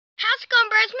how's it going,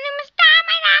 birds? My name is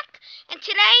Dominic, and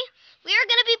today we are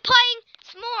going to be playing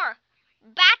some more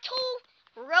Battle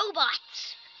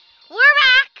Robots. We're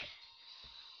back.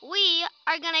 We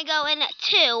are going to go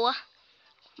into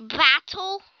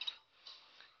Battle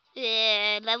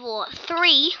level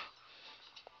 3.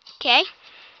 Okay.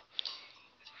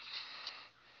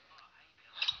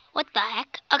 What the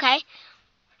heck? Okay.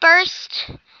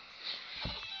 First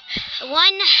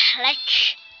one,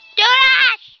 let's do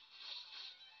it!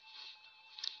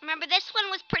 Remember, this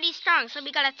one was pretty strong, so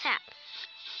we gotta tap.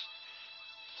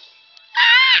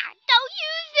 Ah! Don't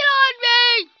use it on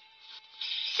me!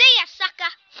 See ya,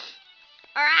 sucker!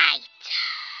 Alright.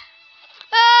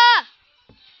 Ah!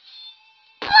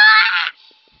 Ah!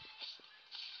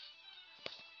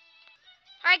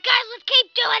 Alright, guys, let's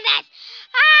keep doing this.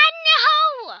 Ah,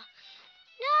 no!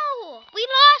 No! We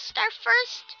lost our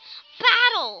first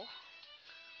battle.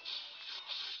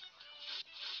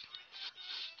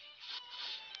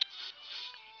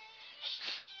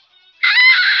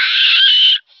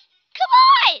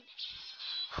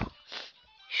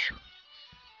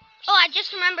 Oh, I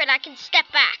just remembered I can step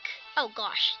back. Oh,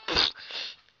 gosh.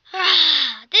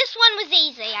 This one was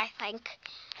easy, I think.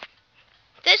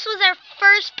 This was our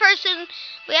first person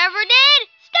we ever did.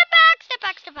 Step back, step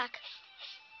back, step back.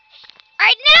 All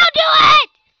right, now do it!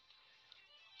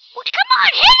 Well, come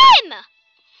on, hit him!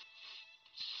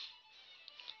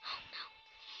 Oh, no.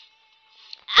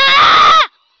 Ah!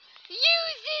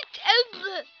 Use it!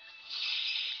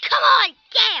 Come on,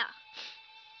 yeah!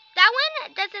 That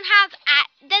one doesn't have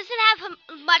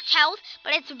much health,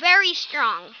 but it's very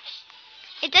strong.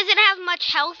 It doesn't have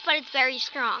much health, but it's very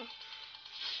strong.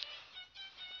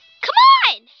 Come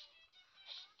on!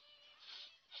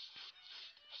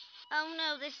 Oh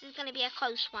no, this is gonna be a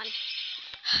close one.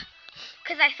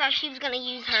 Cause I thought she was gonna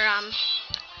use her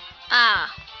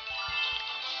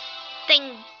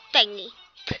thingy.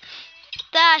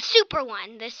 The super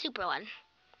one.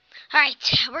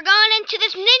 Alright, we're going into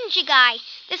this ninja guy.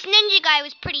 This ninja guy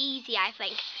was pretty easy, I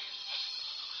think.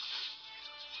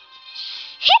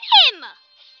 Hit him!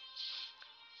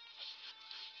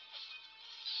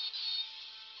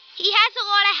 He has a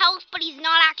lot of health, but he's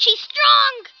not actually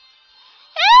strong.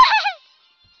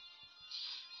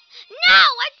 No,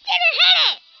 I didn't hit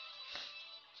it.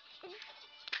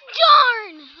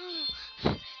 Darn.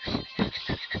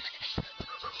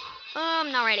 Oh,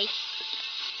 I'm not ready.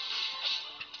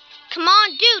 Come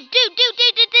on, do.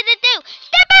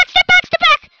 Step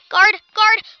back. Guard.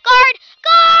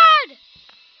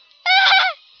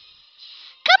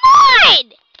 Come on.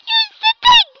 Use the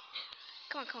thing.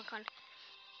 Come on.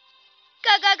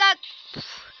 Go.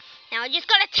 Now I just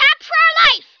gotta tap for our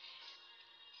life.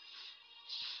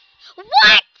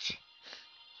 What?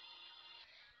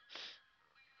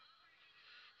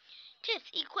 Tips,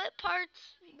 equip parts.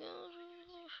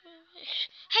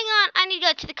 Hang on, I need to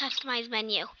go to the customize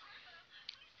menu.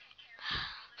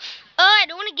 Oh, I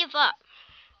don't want to give up.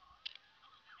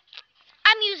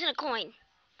 I'm using a coin.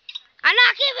 I'm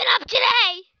not giving up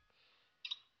today.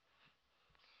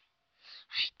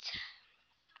 Right.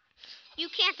 You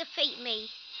can't defeat me.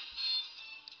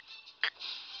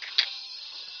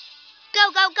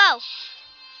 Go.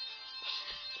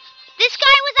 This guy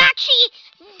was actually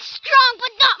strong,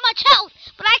 but not much health.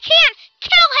 But I can't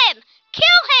kill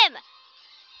him.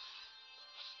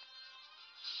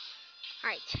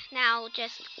 Alright, now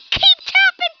just keep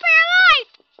tapping for your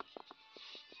life.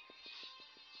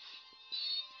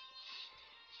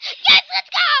 Yes, let's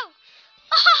go.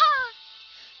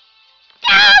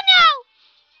 Oh, no.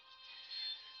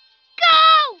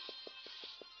 Go.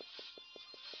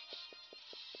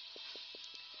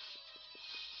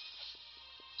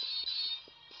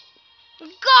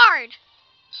 Guard.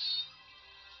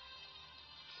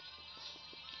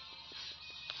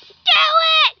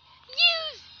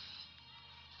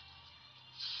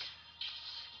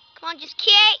 Come on, just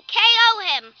KO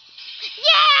him.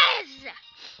 Yes!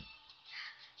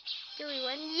 Do we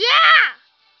win? Yeah!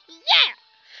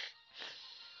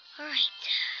 Alright.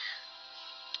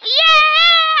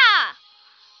 Yeah!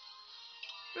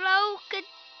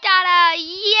 Locadada,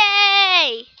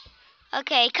 yay!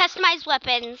 Okay, customize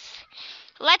weapons.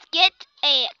 Let's get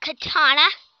a katana.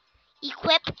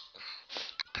 Equip.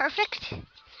 Perfect.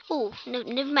 Oh, no,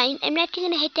 never mind. I'm not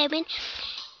gonna hit that one.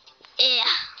 Yeah.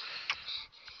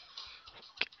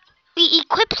 We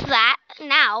equipped that.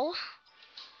 Now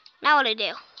what do I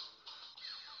do?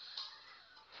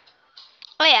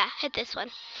 Oh yeah, hit this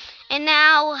one. And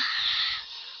now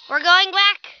we're going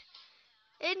back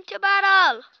into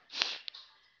battle.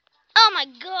 Oh my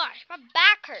gosh, my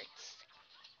back hurts.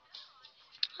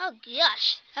 Oh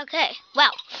gosh. Okay,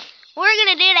 well, we're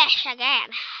gonna do this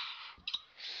again.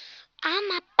 Ah,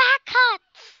 my back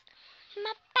hurts.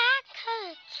 My back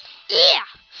hurts. Yeah.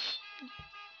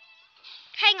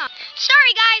 Hang on.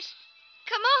 Sorry, guys.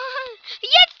 Come on.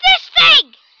 It's this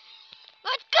thing.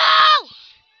 Let's go.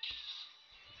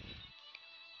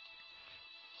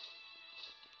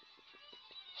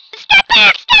 Step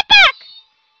back. Step back.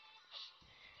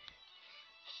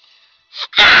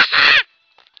 Ah!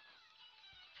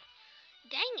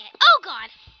 Dang it. Oh, God.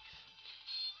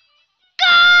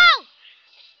 Go.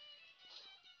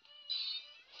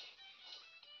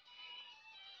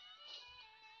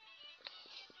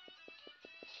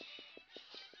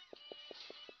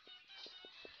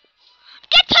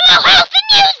 Get to low health and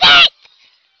use it.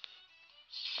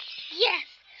 Yes.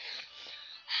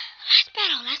 Last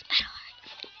battle. Last battle.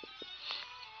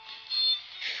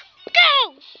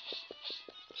 Go.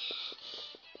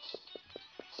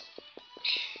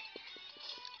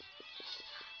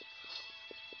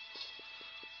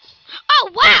 Oh,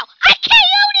 wow! I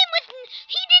KO'd him with...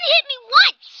 He didn't hit me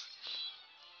once!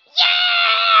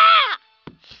 Yeah!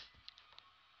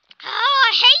 Oh,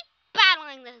 I hate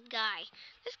battling this guy.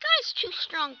 This guy's too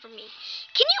strong for me.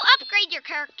 Can you upgrade your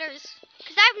characters?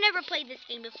 Because I've never played this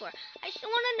game before. I still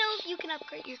want to know if you can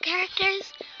upgrade your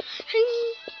characters.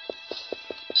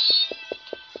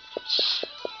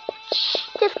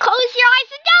 Just close your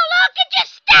eyes and don't look and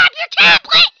just stab your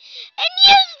tablet and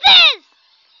use this!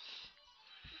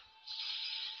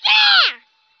 Yeah!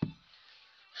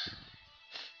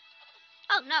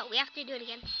 Oh no, we have to do it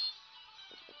again.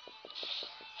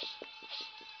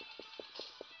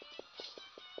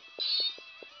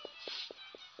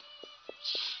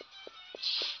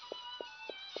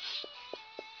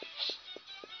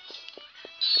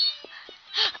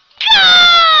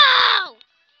 Go!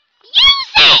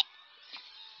 Use it!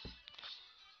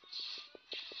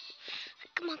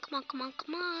 Come on, come on, come on,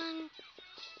 come on.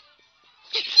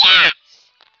 Yes!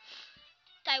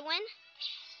 Did I win?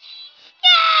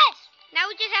 Yes! Now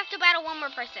we just have to battle one more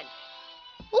person.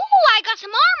 Ooh, I got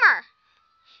some armor.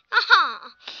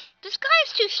 This guy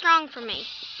is too strong for me.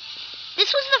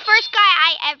 This was the first guy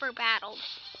I ever battled.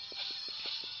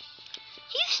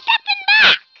 He's stepping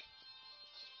back.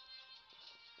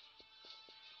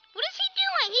 What is he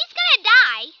doing? He's gonna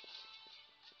die.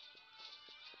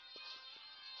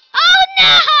 Oh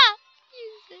no!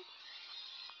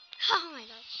 Oh my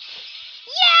gosh.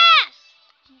 Yes!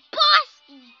 Boss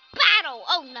battle.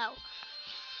 Oh no.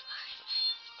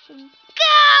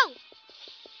 Go!